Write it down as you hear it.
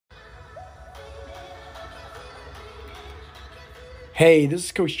Hey, this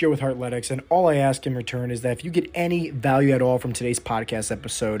is Coach Joe with Heartletics, and all I ask in return is that if you get any value at all from today's podcast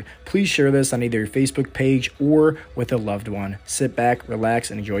episode, please share this on either your Facebook page or with a loved one. Sit back, relax,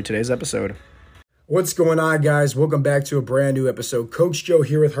 and enjoy today's episode. What's going on, guys? Welcome back to a brand new episode. Coach Joe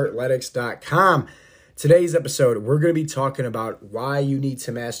here with Heartletics.com. Today's episode, we're going to be talking about why you need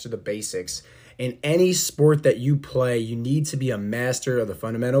to master the basics. In any sport that you play, you need to be a master of the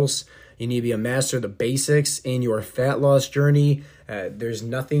fundamentals. You need to be a master of the basics in your fat loss journey. There's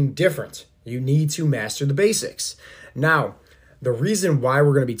nothing different. You need to master the basics. Now, the reason why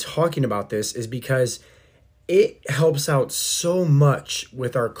we're going to be talking about this is because it helps out so much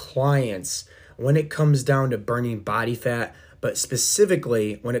with our clients when it comes down to burning body fat, but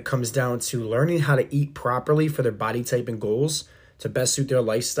specifically when it comes down to learning how to eat properly for their body type and goals to best suit their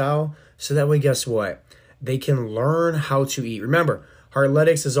lifestyle. So that way, guess what? They can learn how to eat. Remember,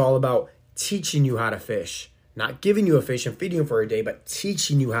 Heartletics is all about teaching you how to fish. Not giving you a fish and feeding you for a day, but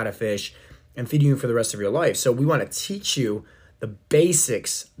teaching you how to fish and feeding you for the rest of your life. So we want to teach you the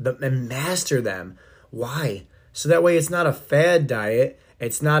basics and master them. Why? So that way it's not a fad diet.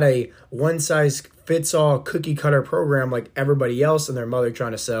 It's not a one-size-fits-all cookie-cutter program like everybody else and their mother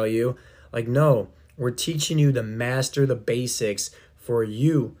trying to sell you. Like, no, we're teaching you to master the basics for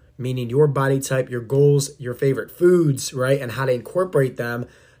you, meaning your body type, your goals, your favorite foods, right? And how to incorporate them.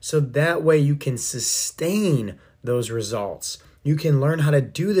 So that way you can sustain those results. You can learn how to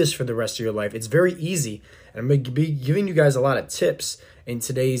do this for the rest of your life. It's very easy. And I'm going to be giving you guys a lot of tips in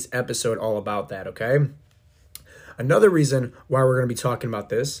today's episode all about that, okay? Another reason why we're going to be talking about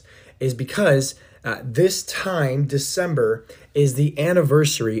this is because this time, December, is the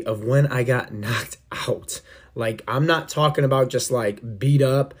anniversary of when I got knocked out. Like, I'm not talking about just like beat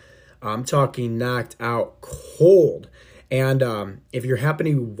up. I'm talking knocked out cold. And if you're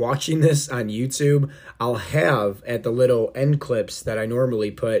happening to be watching this on YouTube, I'll have at the little end clips that I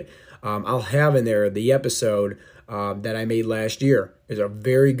normally put, I'll have in there the episode that I made last year. It's a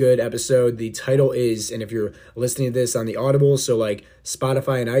very good episode. The title is, and if you're listening to this on the Audible, so like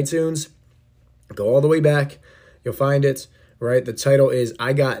Spotify and iTunes, go all the way back. You'll find it, right? The title is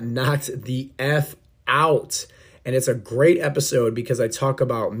I Got Knocked the F Out. And it's a great episode because I talk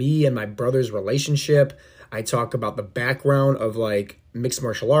about me and my brother's relationship. I talk about the background of like mixed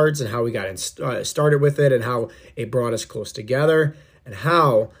martial arts and how we got started with it and how it brought us close together and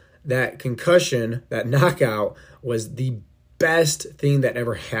how that concussion, that knockout was the best thing that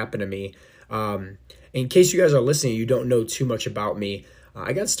ever happened to me. In case you guys are listening, you don't know too much about me.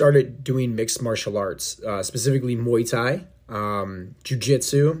 I got started doing mixed martial arts, specifically Muay Thai,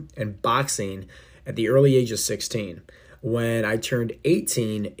 Jiu-Jitsu, and boxing at the early age of 16. When I turned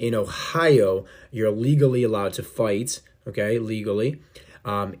 18 in Ohio, you're legally allowed to fight, okay, legally,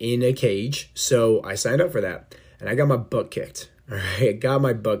 in a cage. So I signed up for that, and I got my butt kicked. All right, I got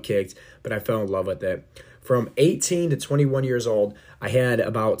my butt kicked, but I fell in love with it. From 18 to 21 years old, I had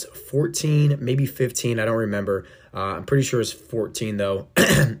about 14, maybe 15, I don't remember. I'm pretty sure it's 14, though,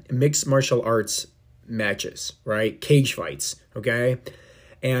 mixed martial arts matches, right, cage fights, okay?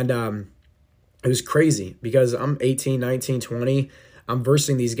 And it was crazy because I'm 18, 19, 20. I'm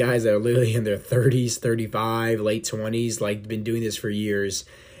versing these guys that are literally in their 30s, 35, late 20s, like been doing this for years.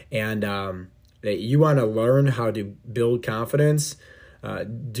 And that you want to learn how to build confidence,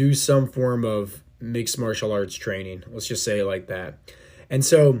 do some form of mixed martial arts training. Let's just say it like that. And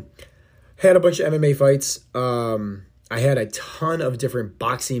so had a bunch of MMA fights. I had a ton of different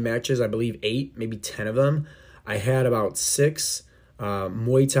boxing matches. I believe 8, maybe 10 of them. I had about 6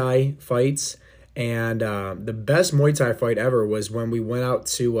 Muay Thai fights. And the best Muay Thai fight ever was when we went out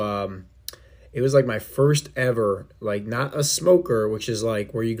to, it was like my first ever, like not a smoker, which is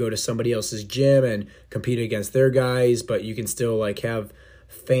like where you go to somebody else's gym and compete against their guys, but you can still like have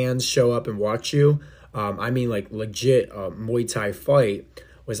fans show up and watch you. I mean like legit Muay Thai fight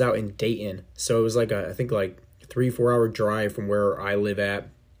was out in Dayton. So it was like I think like 3-4 hour drive from where I live at.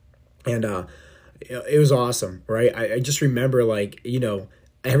 And it was awesome, right? I just remember like,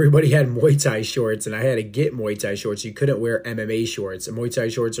 everybody had Muay Thai shorts, and I had to get Muay Thai shorts. You couldn't wear MMA shorts. Muay Thai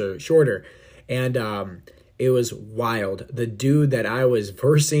shorts are shorter. And it was wild. The dude that I was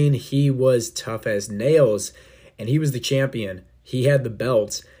versing, he was tough as nails, and he was the champion. He had the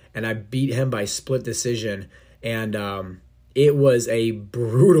belt, and I beat him by split decision. And it was a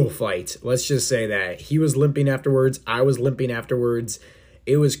brutal fight. Let's just say that. He was limping afterwards. I was limping afterwards.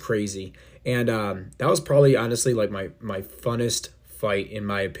 It was crazy. And that was probably, honestly, like my funnest fight in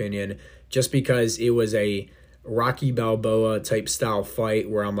my opinion, just because it was a Rocky Balboa type style fight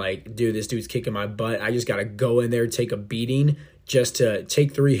where I'm like, dude, this dude's kicking my butt. I just got to go in there, take a beating just to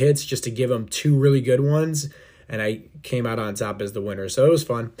take 3 hits, just to give him 2 really good ones. and I came out on top as the winner. So it was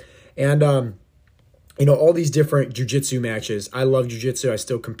fun. And, all these different jiu-jitsu matches. I love jiu-jitsu. I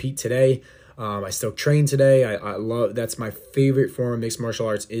still compete today. I still train today. I love, that's my favorite form of mixed martial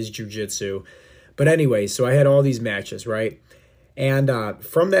arts is jiu-jitsu. But anyway, so I had all these matches, right? And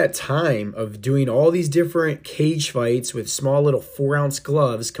from that time of doing all these different cage fights with small little 4-ounce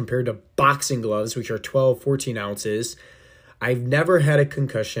gloves compared to boxing gloves, which are 12, 14 ounces, I've never had a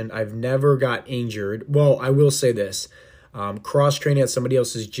concussion. I've never got injured. Well, I will say this. Cross-training at somebody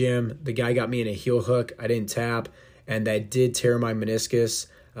else's gym, the guy got me in a heel hook. I didn't tap, and that did tear my meniscus.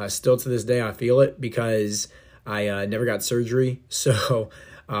 Still to this day, I feel it because I never got surgery. So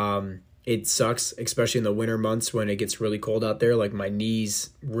it sucks, especially in the winter months when it gets really cold out there. Like my knees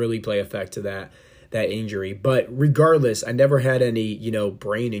really play effect to that injury. But regardless, I never had any,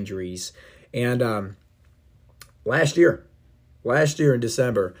 brain injuries. And last year in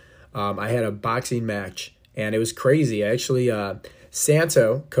December, I had a boxing match, and it was crazy. Actually,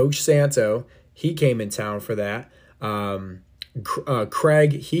 Coach Santo, he came in town for that.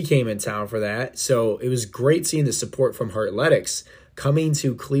 Craig, he came in town for that. So it was great seeing the support from Heartletics coming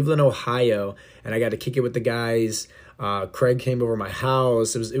to Cleveland, Ohio, and I got to kick it with the guys. Craig came over my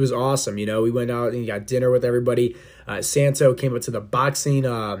house. It was awesome. We went out and got dinner with everybody. Santo came up to the boxing,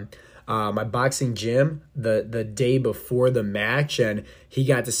 my boxing gym the day before the match, and he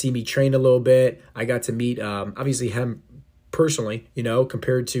got to see me train a little bit. I got to meet, obviously him personally,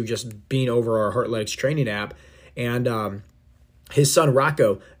 compared to just being over our Heartletics training app. And, his son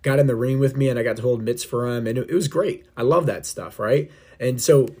Rocco got in the ring with me, and I got to hold mitts for him, and it was great. I love that stuff, right? And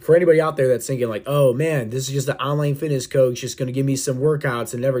so for anybody out there that's thinking like, oh man, this is just an online fitness coach just going to give me some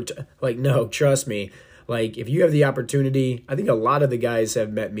workouts and never, no, trust me. Like if you have the opportunity, I think a lot of the guys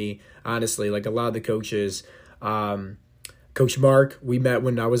have met me, honestly, like a lot of the coaches. Coach Mark, we met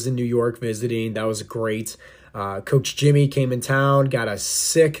when I was in New York visiting. That was great. Coach Jimmy came in town, got a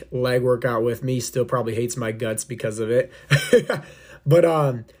sick leg workout with me, still probably hates my guts because of it.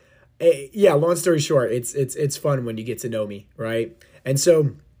 But yeah, long story short, it's fun when you get to know me, right? And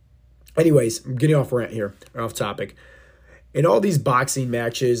so anyways, I'm getting off rant here, off topic. In all these boxing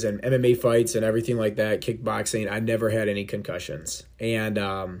matches and MMA fights and everything like that, kickboxing, I never had any concussions. And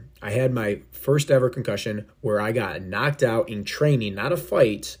I had my first ever concussion where I got knocked out in training, not a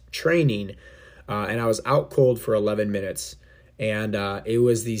fight, training. And I was out cold for 11 minutes. And it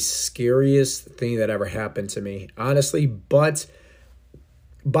was the scariest thing that ever happened to me, honestly. But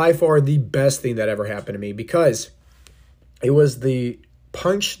by far the best thing that ever happened to me because it was the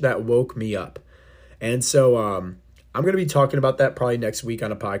punch that woke me up. And so I'm going to be talking about that probably next week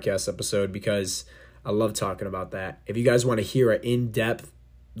on a podcast episode because I love talking about that. If you guys want to hear an in-depth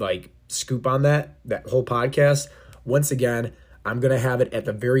scoop on that whole podcast, once again, I'm going to have it at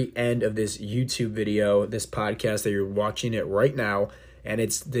the very end of this YouTube video, this podcast that you're watching it right now. And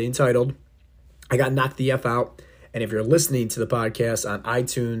it's entitled, I Got Knocked the F Out. And if you're listening to the podcast on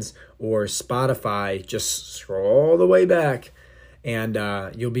iTunes or Spotify, just scroll all the way back and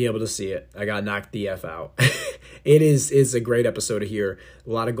you'll be able to see it. I got knocked the F out. It's a great episode to hear. A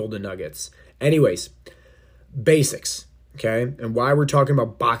lot of golden nuggets. Anyways, basics. Okay, and why we're talking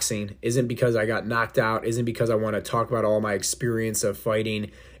about boxing isn't because I got knocked out, isn't because I want to talk about all my experience of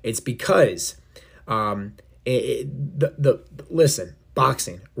fighting. It's because, listen,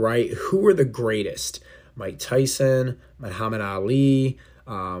 boxing, right? Who are the greatest? Mike Tyson, Muhammad Ali,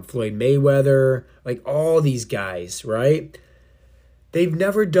 Floyd Mayweather, like all these guys, right? They've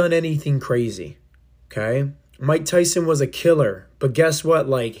never done anything crazy, okay? Mike Tyson was a killer, but guess what?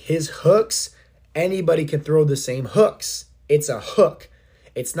 Like his hooks, anybody can throw the same hooks. It's a hook.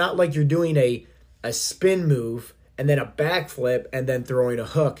 It's not like you're doing a spin move and then a backflip and then throwing a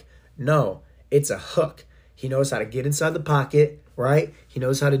hook. No, it's a hook. He knows how to get inside the pocket, right? He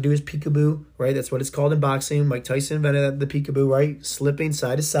knows how to do his peekaboo, right? That's what it's called in boxing. Mike Tyson invented the peekaboo, right? Slipping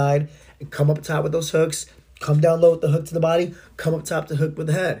side to side and come up top with those hooks, come down low with the hook to the body, come up top to hook with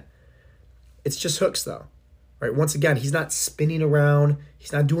the head. It's just hooks though, right? Once again, he's not spinning around.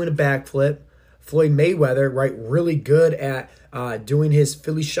 He's not doing a backflip. Floyd Mayweather, right, really good at doing his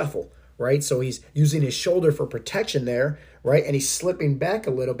Philly shuffle, right? So he's using his shoulder for protection there, right? And he's slipping back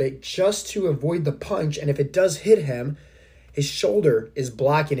a little bit just to avoid the punch. And if it does hit him, his shoulder is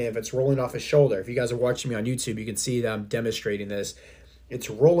blocking it if it's rolling off his shoulder. If you guys are watching me on YouTube, you can see that I'm demonstrating this. It's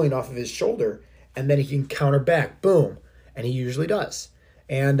rolling off of his shoulder, and then he can counter back, boom. And he usually does.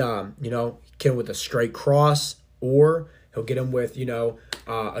 And, get him with a straight cross, or he'll get him with,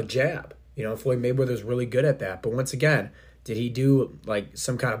 a jab. Floyd Mayweather's really good at that. But once again, did he do like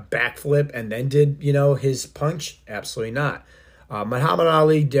some kind of backflip and then did, his punch? Absolutely not. Muhammad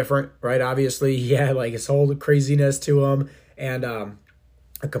Ali, different, right? Obviously, he had like his whole craziness to him and a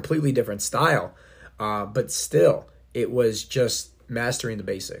completely different style. But still, it was just mastering the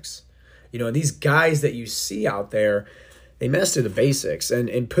basics. These guys that you see out there, they master the basics.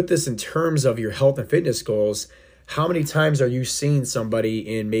 And put this in terms of your health and fitness goals. How many times are you seeing somebody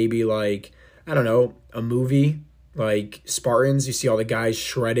in maybe like, I don't know, a movie like Spartans? You see all the guys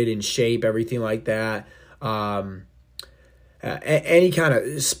shredded in shape, everything like that. Any kind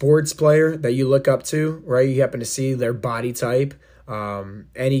of sports player that you look up to, right? You happen to see their body type.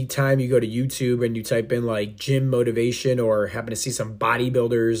 Anytime you go to YouTube and you type in like gym motivation or happen to see some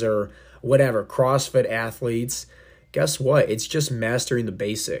bodybuilders or whatever, CrossFit athletes, guess what? It's just mastering the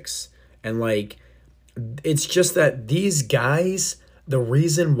basics. And like, it's just that these guys, the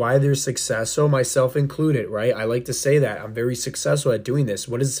reason why they're successful, myself included, right? I like to say that I'm very successful at doing this.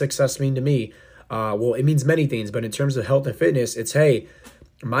 What does success mean to me? Well, it means many things, but in terms of health and fitness, it's, hey,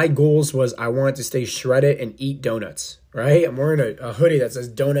 my goals was I wanted to stay shredded and eat donuts, right? I'm wearing a hoodie that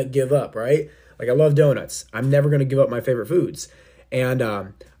says donut give up, right? Like, I love donuts. I'm never going to give up my favorite foods. And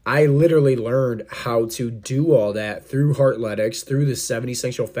I literally learned how to do all that through Heartletics, through the 7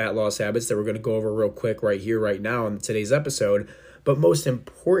 essential fat loss habits that we're going to go over real quick right here, right now in today's episode. But most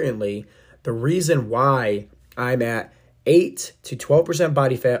importantly, the reason why I'm at 8 to 12%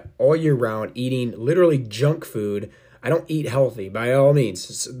 body fat all year round, eating literally junk food. I don't eat healthy by all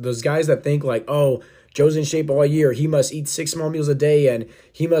means. Those guys that think like, oh, Joe's in shape all year, he must eat 6 small meals a day and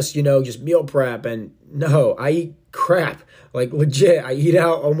he must, just meal prep. And no, I eat crap. Like, legit, I eat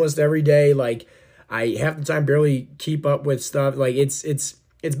out almost every day. Like, I half the time barely keep up with stuff. Like, it's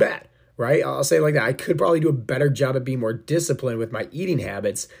bad, right? I'll say it like that. I could probably do a better job at being more disciplined with my eating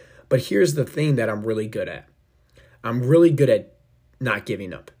habits. But here's the thing that I'm really good at. I'm really good at not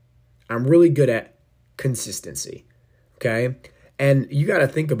giving up. I'm really good at consistency, okay? And you got to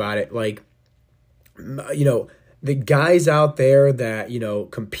think about it, like, the guys out there that,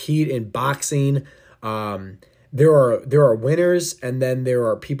 compete in boxing, there are winners, and then there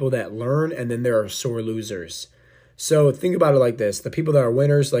are people that learn, and then there are sore losers. So think about it like this. The people that are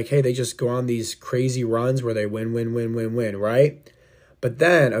winners, like, hey, they just go on these crazy runs where they win, right? But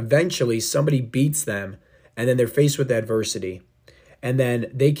then eventually somebody beats them, and then they're faced with adversity. And then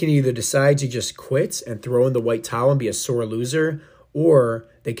they can either decide to just quit and throw in the white towel and be a sore loser, or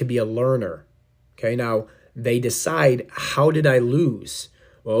they could be a learner. Okay, now they decide, how did I lose?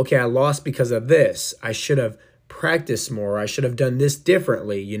 Well, okay, I lost because of this. I should have practiced more. I should have done this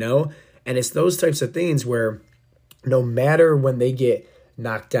differently, And it's those types of things where no matter when they get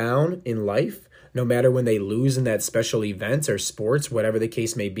knocked down in life, no matter when they lose in that special events or sports, whatever the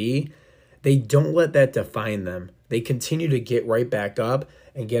case may be, they don't let that define them. They continue to get right back up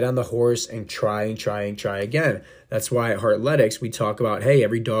and get on the horse and try again. That's why at Heartletics, we talk about, hey,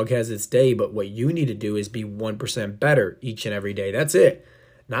 every dog has its day, but what you need to do is be 1% better each and every day. That's it.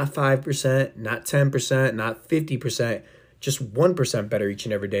 Not 5%, not 10%, not 50%, just 1% better each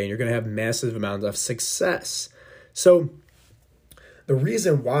and every day, and you're going to have massive amounts of success. So the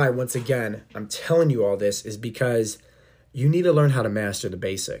reason why, once again, I'm telling you all this is because you need to learn how to master the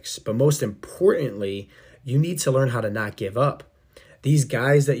basics. But most importantly, you need to learn how to not give up. These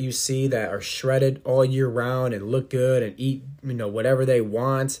guys that you see that are shredded all year round and look good and eat, whatever they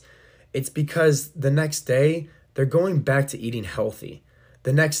want, it's because the next day they're going back to eating healthy.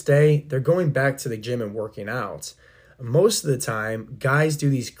 The next day they're going back to the gym and working out. Most of the time, guys do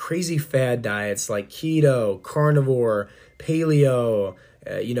these crazy fad diets like keto, carnivore, paleo,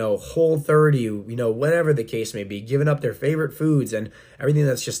 Whole30, whatever the case may be, giving up their favorite foods and everything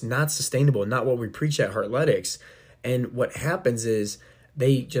that's just not sustainable, not what we preach at Heartletics. And what happens is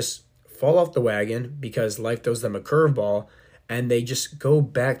they just fall off the wagon because life throws them a curveball and they just go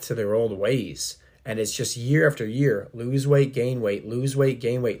back to their old ways. And it's just year after year, lose weight, gain weight, lose weight,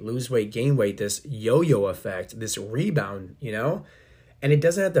 gain weight, lose weight, gain weight, this yo-yo effect, this rebound, And it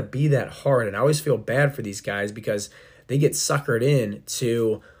doesn't have to be that hard. And I always feel bad for these guys because they get suckered in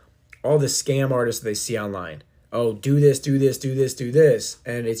to all the scam artists that they see online. Oh, do this, do this, do this, do this.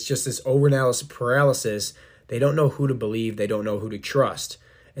 And it's just this overanalysis paralysis. They don't know who to believe. They don't know who to trust.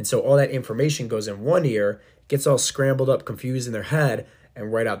 And so all that information goes in one ear, gets all scrambled up, confused in their head,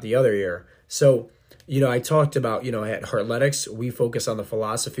 and right out the other ear. So, I talked about, at Heartletics, we focus on the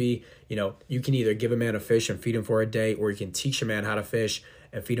philosophy, you can either give a man a fish and feed him for a day, or you can teach a man how to fish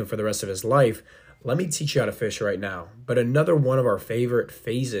and feed him for the rest of his life. Let me teach you how to fish right now. But another one of our favorite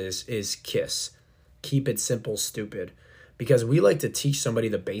phases is KISS. Keep it simple, stupid. Because we like to teach somebody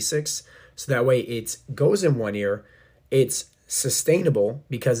the basics, so that way it goes in one ear, it's sustainable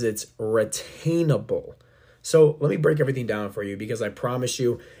because it's retainable. So let me break everything down for you, because I promise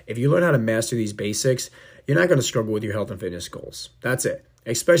you, if you learn how to master these basics, you're not going to struggle with your health and fitness goals. That's it.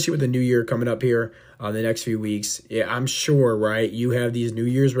 Especially with the new year coming up here the next few weeks. Yeah, I'm sure, right? You have these New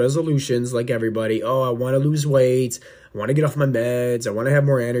Year's resolutions like everybody. Oh, I want to lose weight. I want to get off my meds. I want to have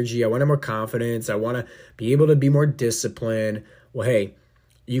more energy. I want to have more confidence. I want to be able to be more disciplined. Well, hey,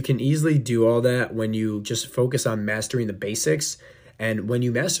 you can easily do all that when you just focus on mastering the basics. And when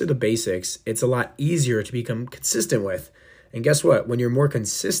you master the basics, it's a lot easier to become consistent with. And guess what? When you're more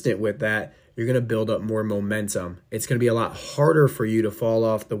consistent with that, you're going to build up more momentum. It's going to be a lot harder for you to fall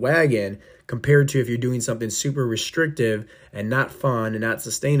off the wagon compared to if you're doing something super restrictive and not fun and not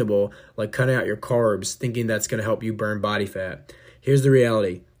sustainable, like cutting out your carbs, thinking that's going to help you burn body fat. Here's the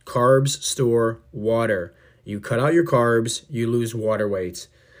reality. Carbs store water. You cut out your carbs, you lose water weight.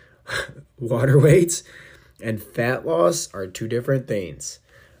 Water weight and fat loss are two different things,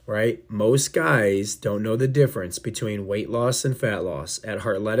 right? Most guys don't know the difference between weight loss and fat loss. At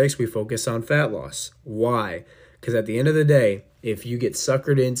Heartletics, we focus on fat loss. Why? Because at the end of the day, if you get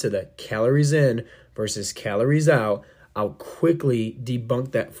suckered into the calories in versus calories out, I'll quickly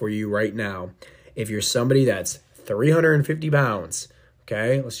debunk that for you right now. If you're somebody that's 350 pounds,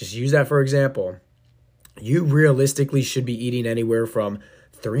 okay, let's just use that for example, you realistically should be eating anywhere from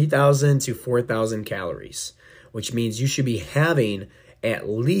 3,000 to 4,000 calories, which means you should be having at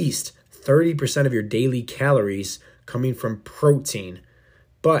least 30% of your daily calories coming from protein.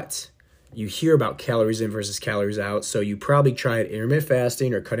 But you hear about calories in versus calories out, so you probably tried intermittent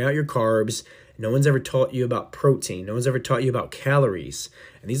fasting or cutting out your carbs. No one's ever taught you about protein. No one's ever taught you about calories.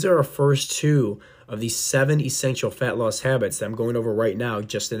 And these are our first two of these 7 essential fat loss habits that I'm going over right now,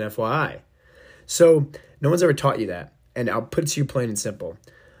 just an FYI. So no one's ever taught you that. And I'll put it to you plain and simple.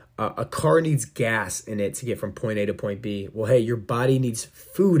 A car needs gas in it to get from point A to point B. Well, hey, your body needs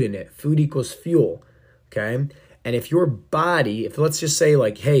food in it. Food equals fuel, okay? And if your body, if let's just say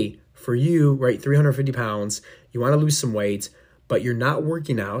like, hey, for you, right, 350 pounds, you want to lose some weight, but you're not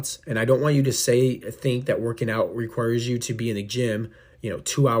working out, and I don't want you to think that working out requires you to be in the gym,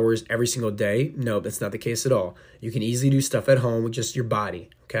 2 hours every single day. No, that's not the case at all. You can easily do stuff at home with just your body,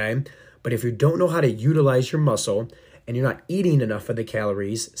 okay? But if you don't know how to utilize your muscle, and you're not eating enough of the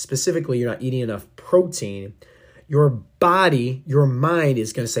calories, specifically you're not eating enough protein, your body, your mind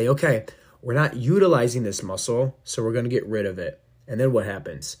is going to say, okay, we're not utilizing this muscle, so we're going to get rid of it. And then what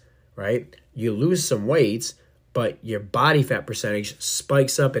happens, right? You lose some weight, but your body fat percentage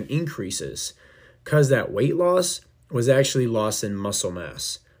spikes up and increases because that weight loss was actually loss in muscle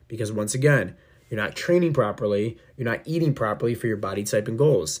mass. Because once again, you're not training properly, you're not eating properly for your body type and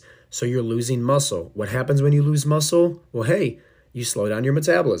goals. So you're losing muscle. What happens when you lose muscle? Well, hey, you slow down your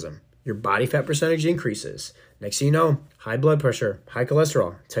metabolism. Your body fat percentage increases. Next thing you know, high blood pressure, high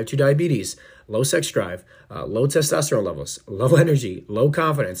cholesterol, type 2 diabetes, low sex drive, low testosterone levels, low energy, low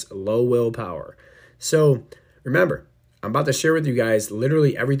confidence, low willpower. So remember, I'm about to share with you guys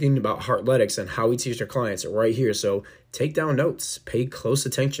literally everything about Heartletics and how we teach our clients right here. So take down notes, pay close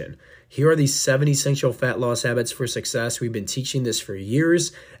attention. Here are these 7 essential fat loss habits for success. We've been teaching this for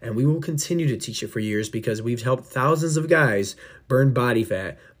years, and we will continue to teach it for years because we've helped thousands of guys burn body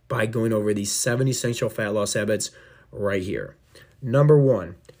fat by going over these 7 essential fat loss habits right here. Number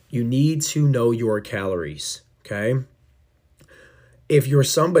 1, you need to know your calories, okay? If you're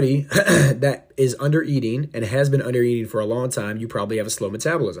somebody that is under eating and has been under eating for a long time, you probably have a slow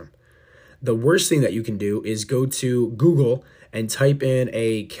metabolism. The worst thing that you can do is go to Google and type in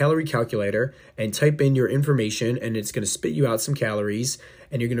a calorie calculator and type in your information, and it's going to spit you out some calories,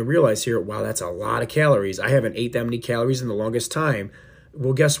 and you're going to realize here, wow, that's a lot of calories. I haven't ate that many calories in the longest time.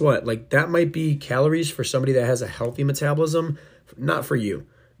 Well, guess what? Like that might be calories for somebody that has a healthy metabolism, not for you.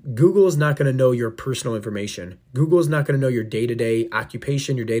 Google is not going to know your personal information. Google is not going to know your day-to-day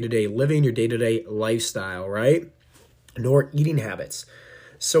occupation, your day-to-day living, your day-to-day lifestyle, right? Nor eating habits.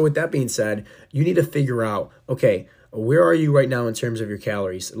 So with that being said, you need to figure out, okay, where are you right now in terms of your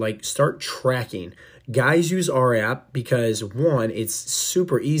calories? Like start tracking. Guys use our app because one, it's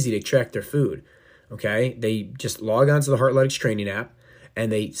super easy to track their food, okay? They just log on to the Heartletics training app and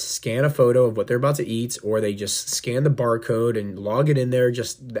they scan a photo of what they're about to eat, or they just scan the barcode and log it in there.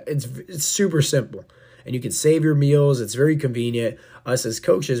 It's super simple. And you can save your meals. It's very convenient. Us as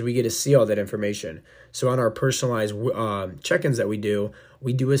coaches, we get to see all that information. So on our personalized check-ins that we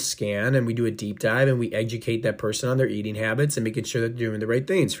do a scan and we do a deep dive and we educate that person on their eating habits and making sure that they're doing the right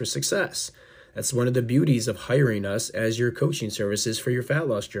things for success. That's one of the beauties of hiring us as your coaching services for your fat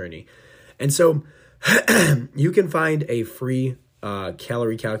loss journey. And so you can find a free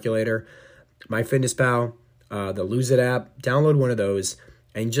calorie calculator, MyFitnessPal, the Lose It app. Download one of those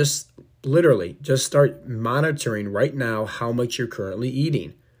and just Literally, just start monitoring right now how much you're currently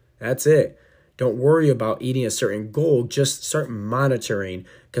eating. That's it. Don't worry about eating a certain goal. Just start monitoring,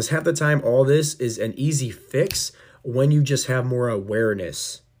 because half the time, all this is an easy fix when you just have more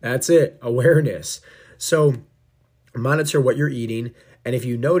awareness. That's it, awareness. So monitor what you're eating. And if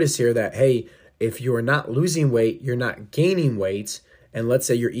you notice here that, hey, if you're not losing weight, you're not gaining weight, and let's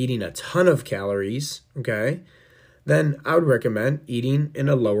say you're eating a ton of calories, okay, then I would recommend eating in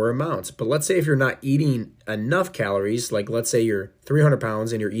a lower amount. But let's say if you're not eating enough calories, like let's say you're 300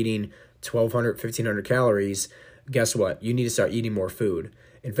 pounds and you're eating 1,200, 1,500 calories, guess what? You need to start eating more food.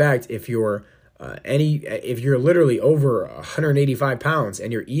 In fact, if you're literally over 185 pounds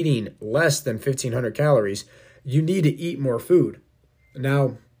and you're eating less than 1,500 calories, you need to eat more food.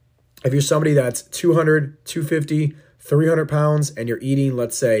 Now, if you're somebody that's 200, 250, 300 pounds and you're eating,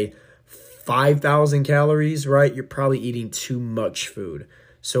 let's say, 5,000 calories, right? You're probably eating too much food.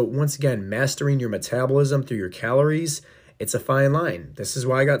 So once again, mastering your metabolism through your calories, it's a fine line. This is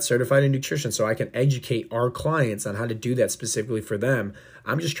why I got certified in nutrition, so I can educate our clients on how to do that specifically for them.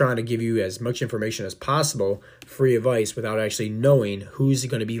 I'm just trying to give you as much information as possible, free advice, without actually knowing who's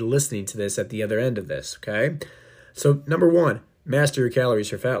going to be listening to this at the other end of this, okay? So number one, master your calories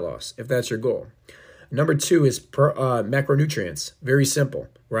for fat loss, if that's your goal. Number two is macronutrients. Very simple,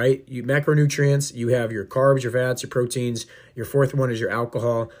 right? Macronutrients, you have your carbs, your fats, your proteins. Your fourth one is your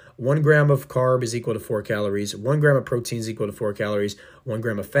alcohol. 1 gram of carb is equal to 4 calories. 1 gram of protein is equal to 4 calories. 1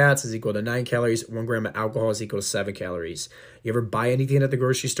 gram of fats is equal to 9 calories. 1 gram of alcohol is equal to 7 calories. You ever buy anything at the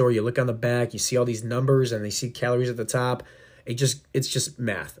grocery store, you look on the back, you see all these numbers and they see calories at the top. It's just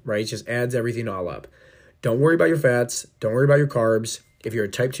math, right? It just adds everything all up. Don't worry about your fats. Don't worry about your carbs. If you're a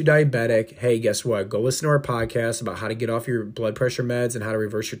type 2 diabetic, hey, guess what? Go listen to our podcast about how to get off your blood pressure meds and how to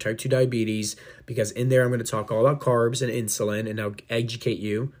reverse your type 2 diabetes, because in there I'm going to talk all about carbs and insulin, and I'll educate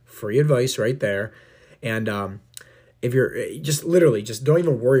you. Free advice right there. And if you're just don't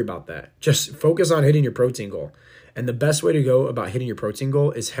even worry about that. Just focus on hitting your protein goal. And the best way to go about hitting your protein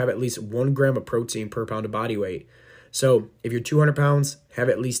goal is have at least 1 gram of protein per pound of body weight. So if you're 200 pounds, have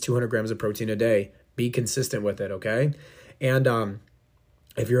at least 200 grams of protein a day. Be consistent with it, okay? And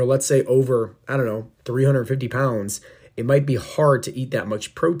if you're, let's say, over, 350 pounds, it might be hard to eat that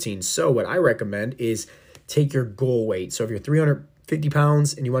much protein. So what I recommend is take your goal weight. So if you're 350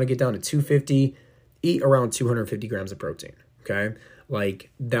 pounds and you want to get down to 250, eat around 250 grams of protein, okay?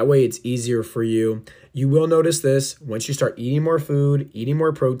 Like, that way it's easier for you. You will notice this. Once you start eating more food, eating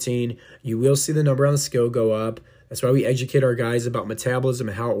more protein, you will see the number on the scale go up. That's why we educate our guys about metabolism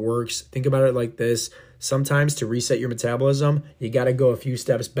and how it works. Think about it like this. Sometimes to reset your metabolism, you got to go a few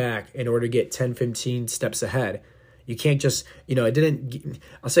steps back in order to get 10, 15 steps ahead. You can't just,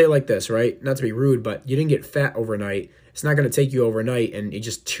 I'll say it like this, right? Not to be rude, but you didn't get fat overnight. It's not going to take you overnight and it's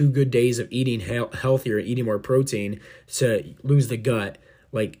just 2 good days of eating healthier and eating more protein to lose the gut.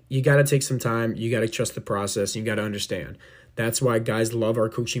 Like, you got to take some time. You got to trust the process. You got to understand. That's why guys love our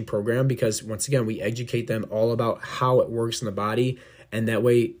coaching program, because once again, we educate them all about how it works in the body, and that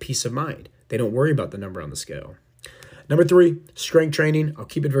way, peace of mind. They don't worry about the number on the scale. Number 3, strength training. I'll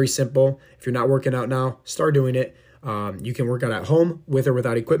keep it very simple. If you're not working out now, start doing it. You can work out at home with or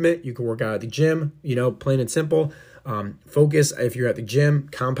without equipment. You can work out at the gym, plain and simple. Focus, if you're at the gym,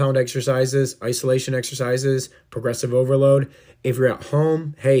 compound exercises, isolation exercises, progressive overload. If you're at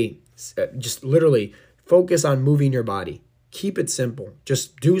home, hey, just literally focus on moving your body. Keep it simple.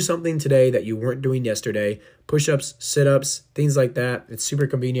 Just do something today that you weren't doing yesterday. Push-ups, sit-ups, things like that. It's super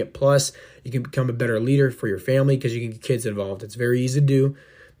convenient. Plus, you can become a better leader for your family because you can get kids involved. It's very easy to do.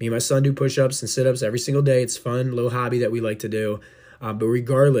 Me and my son do push-ups and sit-ups every single day. It's fun, little hobby that we like to do. But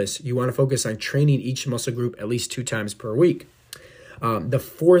regardless, you want to focus on training each muscle group at least 2 times per week. The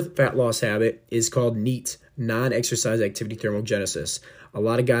 4th fat loss habit is called NEAT, non-exercise activity thermogenesis. A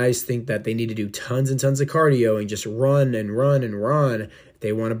lot of guys think that they need to do tons and tons of cardio and just run and run and run if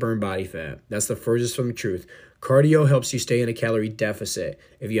they want to burn body fat. That's the furthest from the truth. Cardio helps you stay in a calorie deficit.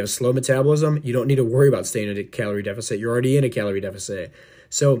 If you have slow metabolism, you don't need to worry about staying in a calorie deficit. You're already in a calorie deficit.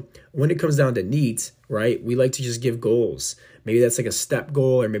 So when it comes down to NEAT, right, we like to just give goals. Maybe that's like a step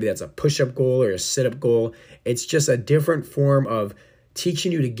goal, or maybe that's a push-up goal or a sit-up goal. It's just a different form of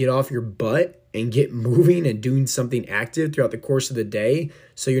teaching you to get off your butt and get moving and doing something active throughout the course of the day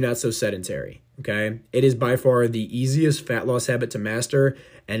so you're not so sedentary, okay? It is by far the easiest fat loss habit to master,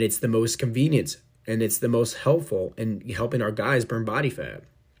 and it's the most convenient, and it's the most helpful in helping our guys burn body fat.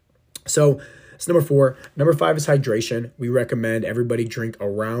 So that's number 4. Number 5 is hydration. We recommend everybody drink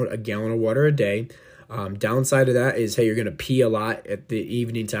around a gallon of water a day. Downside of that is, hey, you're going to pee a lot at the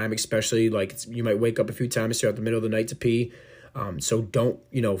evening time, especially like you might wake up a few times throughout the middle of the night to pee. So don't,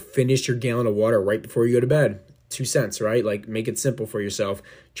 finish your gallon of water right before you go to bed. 2 cents, right? Like, make it simple for yourself.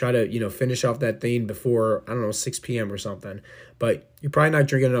 Try to, finish off that thing before, 6 p.m. or something. But you're probably not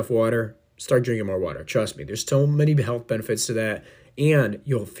drinking enough water. Start drinking more water. Trust me, there's so many health benefits to that. And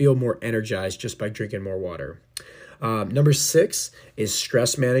you'll feel more energized just by drinking more water. Number 6 is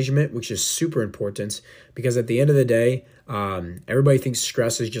stress management, which is super important because at the end of the day, everybody thinks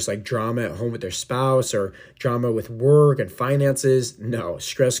stress is just like drama at home with their spouse or drama with work and finances. No,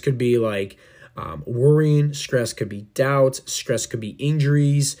 stress could be like worrying, stress could be doubt, stress could be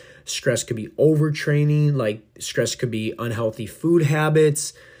injuries, stress could be overtraining, like stress could be unhealthy food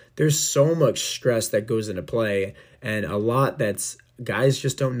habits. There's so much stress that goes into play and a lot that's guys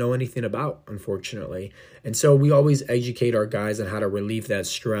just don't know anything about, unfortunately. And so we always educate our guys on how to relieve that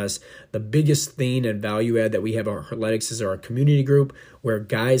stress. The biggest thing and value add that we have at Heartletics is our community group where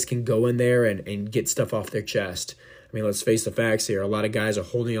guys can go in there and get stuff off their chest. I mean, let's face the facts here. A lot of guys are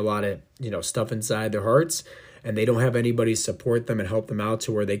holding a lot of, stuff inside their hearts and they don't have anybody to support them and help them out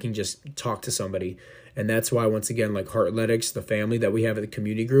to where they can just talk to somebody. And that's why, once again, like Heartletics, the family that we have at the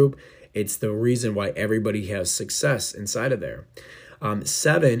community group, it's the reason why everybody has success inside of there.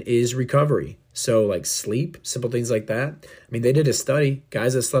 7 is recovery. So like sleep, simple things like that. I mean, they did a study.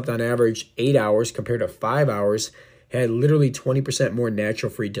 Guys that slept on average 8 hours compared to 5 hours had literally 20% more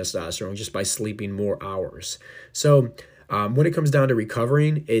natural free testosterone just by sleeping more hours. So when it comes down to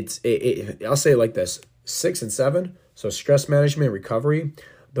recovering, I'll say it like this, 6 and 7. So stress management, recovery,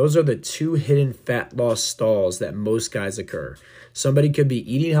 those are the 2 hidden fat loss stalls that most guys occur. Somebody could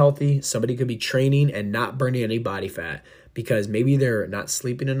be eating healthy. Somebody could be training and not burning any body fat because maybe they're not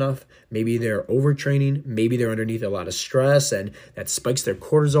sleeping enough. Maybe they're overtraining. Maybe they're underneath a lot of stress and that spikes their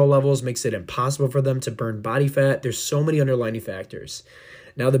cortisol levels, makes it impossible for them to burn body fat. There's so many underlying factors.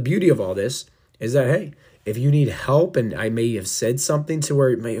 Now, the beauty of all this is that, hey, if you need help, and I may have said something to where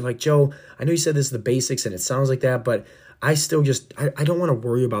you're like, Joe, I know you said this is the basics and it sounds like that, but I still I don't want to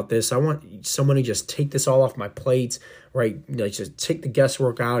worry about this. I want someone to just take this all off my plate, right? Like just take the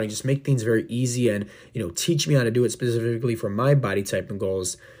guesswork out and just make things very easy and, teach me how to do it specifically for my body type and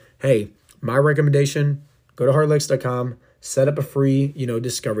goals. Hey, my recommendation, go to heartletics.com, set up a free,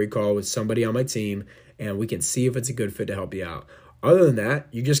 discovery call with somebody on my team, and we can see if it's a good fit to help you out. Other than that,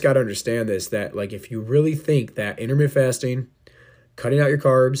 you just got to understand this, that like if you really think that intermittent fasting, cutting out your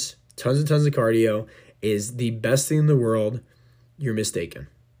carbs, tons and tons of cardio is the best thing in the world, you're mistaken.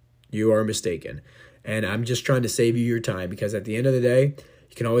 You are mistaken. And I'm just trying to save you your time because at the end of the day,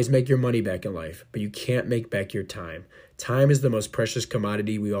 you can always make your money back in life, but you can't make back your time. Time is the most precious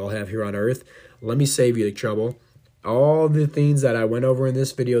commodity we all have here on earth. Let me save you the trouble. All the things that I went over in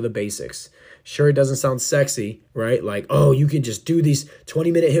this video, the basics. Sure, it doesn't sound sexy, right? Like, oh, you can just do these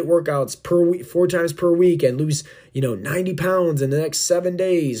 20-minute HIIT workouts per week, 4 times per week and lose, 90 pounds in the next 7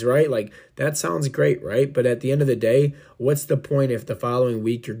 days, right? Like, that sounds great, right? But at the end of the day, what's the point if the following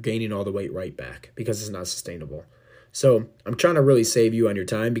week you're gaining all the weight right back? Because it's not sustainable. So I'm trying to really save you on your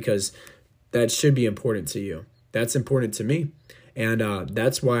time because that should be important to you. That's important to me. And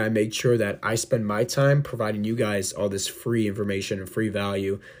that's why I made sure that I spend my time providing you guys all this free information and free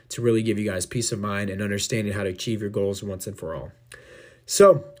value to really give you guys peace of mind and understanding how to achieve your goals once and for all.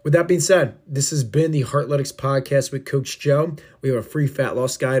 So with that being said, this has been the Heartletics podcast with Coach Joe. We have a free fat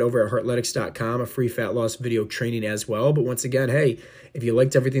loss guide over at heartletics.com, a free fat loss video training as well. But once again, hey, if you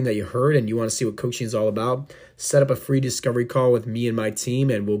liked everything that you heard and you want to see what coaching is all about, set up a free discovery call with me and my team,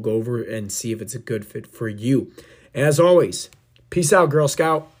 and we'll go over and see if it's a good fit for you. As always, peace out, Girl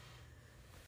Scout.